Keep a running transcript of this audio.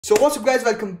So what's up guys,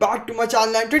 welcome back to my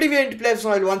channel and today we are into FIFA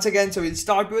Mobile once again, so we'll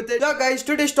start with it. Yeah guys,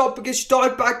 today's topic is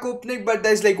start pack opening, but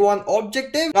there's like one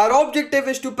objective. Our objective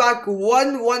is to pack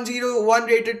one 101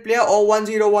 rated player or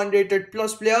 101 rated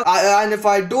plus player, and if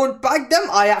I don't pack them,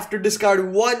 I have to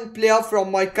discard one player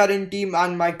from my current team,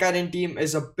 and my current team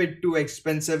is a bit too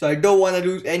expensive, so I don't want to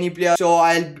lose any player. So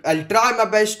I'll try my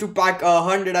best to pack a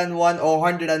 101 or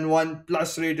 101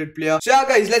 plus rated player. So yeah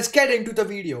guys, let's get into the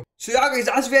video. So yeah guys,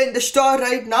 as we are in the store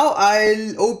right now,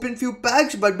 I'll open few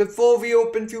packs, but before we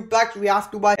open few packs, we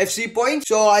have to buy FC points.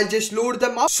 So I'll just load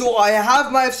them up. So I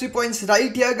have my FC points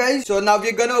right here guys. So now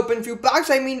we're gonna open few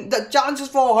packs. I mean, the chances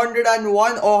for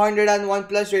 101 or 101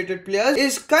 plus rated players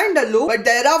is kinda low, but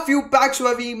there are few packs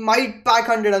where we might pack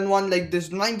 101, like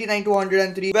this 99 to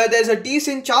 103, where there's a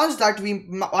decent chance that we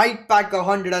might pack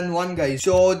 101 guys.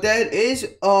 So there is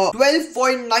a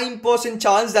 12.9%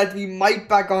 chance that we might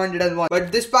pack 101,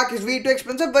 but this pack is way too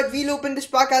expensive. But we'll open this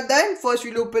pack at the end. First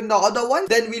we'll open the other one,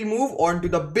 then we'll move on to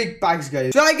the big packs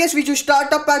guys. So I guess we should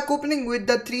start our pack opening with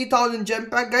the 3000 gem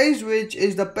pack guys, which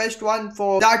is the best one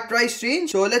for that price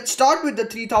range. So let's start with the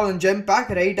 3000 gem pack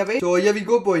right away. So here we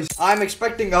go boys. I'm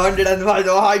expecting 101.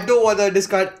 Oh, I don't want to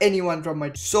discard anyone from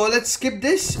my. So let's skip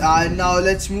this and now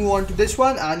let's move on to this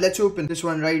one and let's open this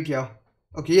one right here.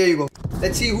 Okay, here you go.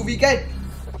 Let's see who we get.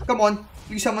 Come on,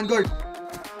 please someone good.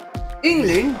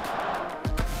 England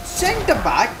centre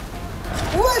back,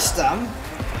 West Ham.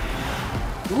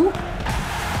 Who?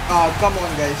 Come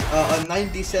on guys, a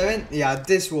 97. Yeah,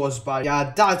 this was bad.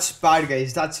 Yeah, that's bad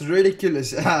guys, that's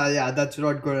ridiculous. Yeah, that's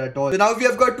not good at all. So now we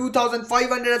have got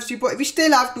 2500 FC points. We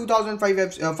still have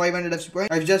 2500 FC points.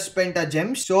 I've just spent our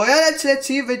gems. So yeah, let's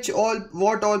see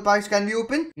what all packs can we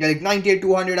open. Yeah, like 98 to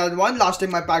 101. Last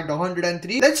time I packed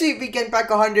 103. Let's see if we can pack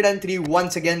 103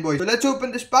 once again boys. So let's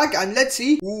open this pack and let's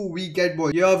see who we get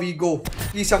boys. Here we go.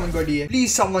 Please someone good here.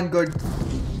 Please someone good.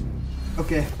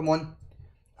 Okay, come on.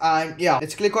 And yeah,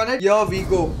 let's click on it. Here we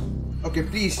go. Okay,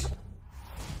 please.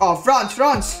 Oh, France.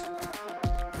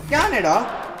 Canada.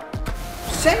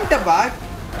 Centre back.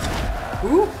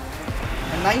 Who?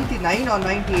 A 99 or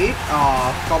 98?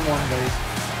 Come on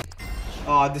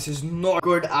guys. This is not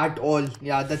good at all.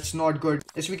 Yeah, that's not good.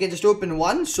 Yes, we can just open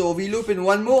one. So we'll open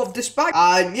one more of this pack.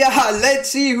 And yeah, let's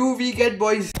see who we get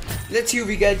boys. Let's see who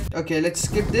we get. Okay, let's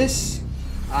skip this.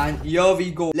 And here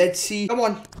we go. Let's see. Come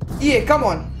on. Yeah, come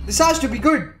on. This has to be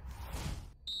good.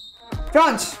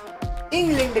 France.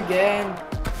 England again.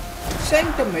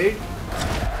 Centre mid.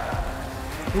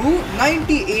 Who?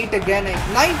 98 again.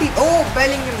 90. Oh,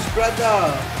 Bellingham's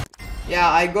brother. Yeah,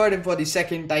 I got him for the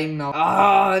second time now.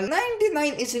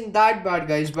 99 isn't that bad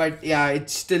guys, but yeah,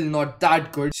 it's still not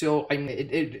that good. So I mean,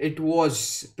 it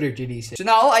was pretty decent. So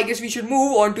now I guess we should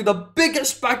move on to the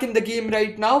biggest pack in the game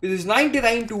right now. This is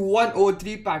 99 to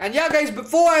 103 pack. And yeah guys,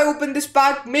 before I open this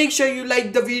pack, make sure you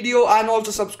like the video and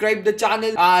also subscribe the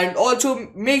channel, and also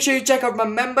make sure you check out my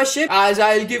membership, as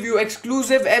I'll give you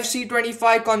exclusive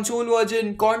FC25 console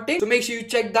version content. So make sure you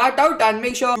check that out and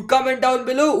make sure to comment down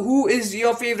below who is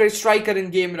your favorite striker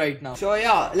in game right now. So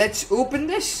yeah, let's open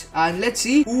this and let's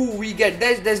see who we get.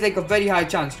 There's like a very high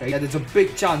chance, right? Yeah, there's a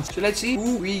big chance. So let's see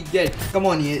who we get. Come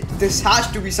on, yeah, this has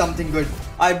to be something good.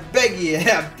 I beg you,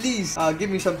 yeah, please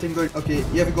give me something good. Okay,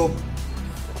 here we go.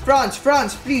 France,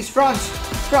 please, France.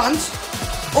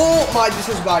 Oh my, this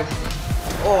is bad.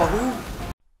 Oh,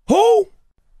 who?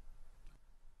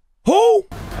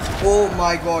 Oh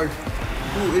my god,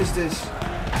 who is this?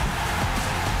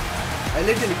 I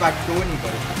literally packed Tony,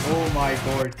 but oh my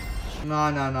god.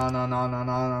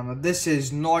 No. This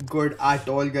is not good at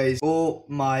all, guys. Oh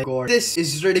my god. This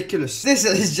is ridiculous. This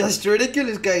is just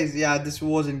ridiculous, guys. Yeah, this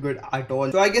wasn't good at all.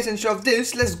 So I guess instead of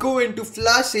this, let's go into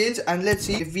flash sales and let's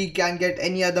see if we can get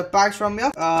any other packs from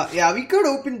here. Yeah, we could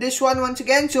open this one once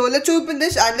again. So let's open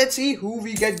this and let's see who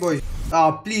we get, boys.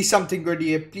 Please something good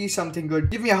here. Please something good.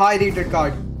 Give me a high rated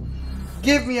card.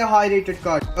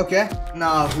 Okay.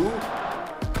 Now who?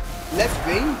 Left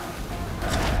wing.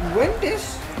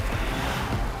 Juventus.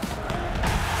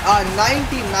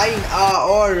 99.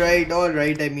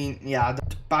 Alright. I mean, yeah, the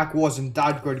pack wasn't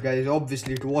that good, guys.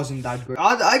 Obviously, it wasn't that good.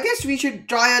 I guess we should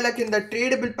try our luck in the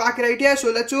tradable pack right here.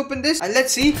 So let's open this and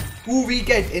let's see who we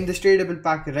get in this tradable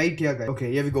pack right here, guys.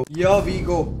 Okay, here we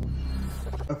go.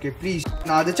 Okay, please.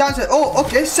 Now the chance. Oh,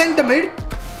 okay, centre mid.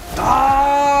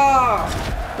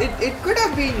 It could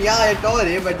have been at all,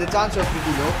 but the chance was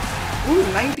pretty low. Ooh,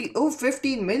 90. Oh,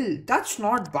 15 mil. That's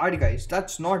not bad, guys.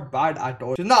 That's not bad at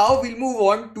all. So now we'll move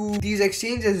on to these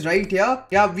exchanges right here.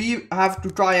 Yeah, we have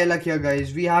to try our luck here,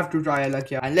 guys. We have to try our luck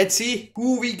here. And let's see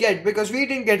who we get, because we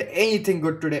didn't get anything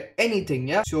good today. Anything,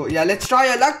 yeah? So, yeah, let's try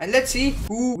our luck and let's see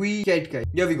who we get, guys.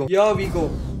 Here we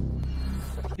go.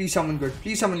 Please someone good.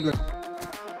 Please someone good.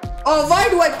 Oh, why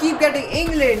do I keep getting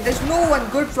England? There's no one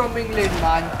good from England,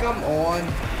 man. Come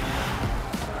on.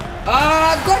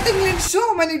 I've got England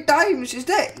so many times. Is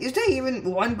there even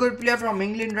one good player from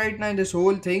England right now in this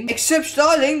whole thing? Except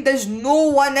Sterling, there's no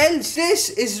one else. This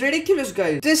is ridiculous,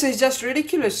 guys. This is just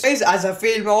ridiculous. Guys, as I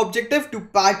failed my objective to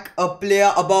pack a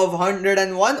player above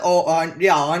 101 or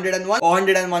 101 or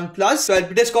 101 plus. So I'll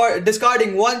be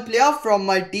discarding one player from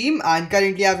my team, and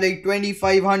currently I have like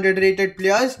 2500 rated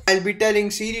players. I'll be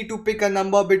telling Siri to pick a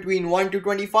number between 1 to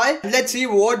 25. Let's see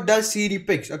what does Siri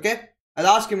picks, okay? I'll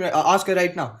ask her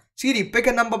right now. Siri, pick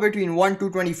a number between 1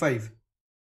 to 25.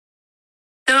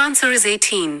 The answer is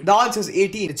 18. The answer is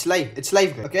 18. It's live. It's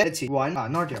live, guys. Okay, let's see. 1,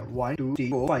 2, 3,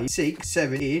 4, 5, 6,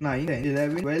 7, 8, 9, 10,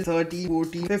 11, 12, 13,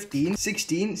 14, 15,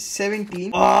 16,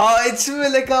 17. Oh, it's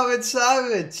Milica with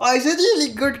Savage. Oh, it's a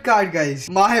really good card, guys.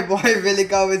 My boy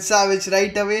Milica with Savage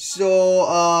right away. So,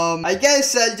 I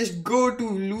guess I'll just go to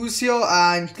Lucio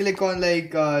and click on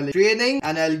like training,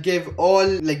 and I'll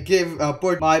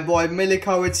put my boy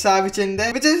Milica with Savage in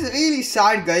there, which is really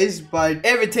sad, guys, but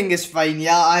everything is fine.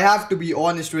 Yeah, I have to be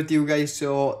honest with you guys,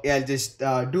 so yeah, I'll just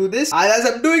do this. And as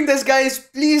I'm doing this, guys,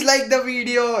 please like the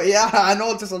video, yeah, and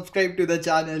also subscribe to the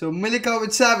channel. So Milica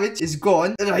with Savage is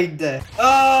gone right there.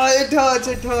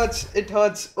 It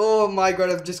hurts. Oh my god,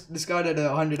 I've just discarded a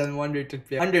 101 rated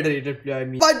player, 100 rated player, I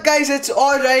mean. But guys, it's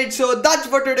alright. So that's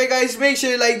for today, guys. Make sure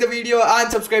you like the video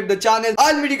and subscribe to the channel.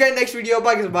 I'll meet you guys next video.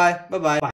 Bye guys. Bye.